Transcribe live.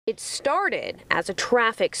It started as a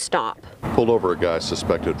traffic stop. Pulled over a guy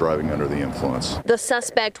suspected of driving under the influence. The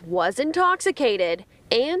suspect was intoxicated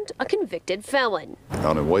and a convicted felon.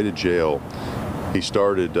 On his way to jail, he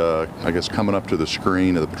started, I guess, coming up to the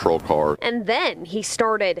screen of the patrol car. And then he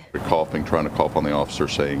started coughing, trying to cough on the officer,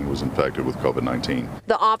 saying he was infected with COVID-19.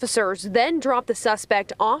 The officers then dropped the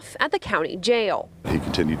suspect off at the county jail. He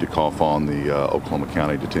continued to cough on the Oklahoma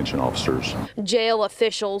County detention officers. Jail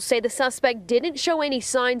officials say the suspect didn't show any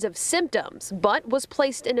signs of symptoms, but was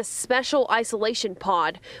placed in a special isolation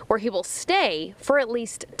pod where he will stay for at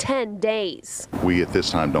least 10 days. We at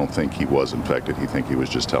this time don't think he was infected. He think he was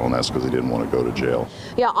just telling us because he didn't want to go to jail.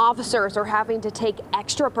 Yeah, officers are having to take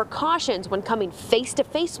extra precautions when coming face to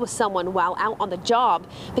face with someone while out on the job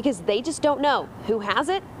because they just don't know who has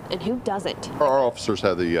it and who doesn't. Our officers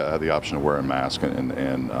have the option of wearing masks,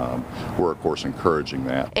 and we're of course encouraging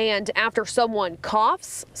that. And after someone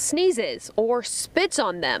coughs, sneezes, or spits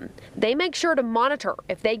on them, they make sure to monitor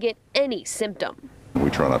if they get any symptom. We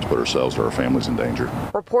try not to put ourselves or our families in danger.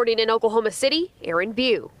 Reporting in Oklahoma City, Aaron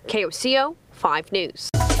View, KOCO 5 News.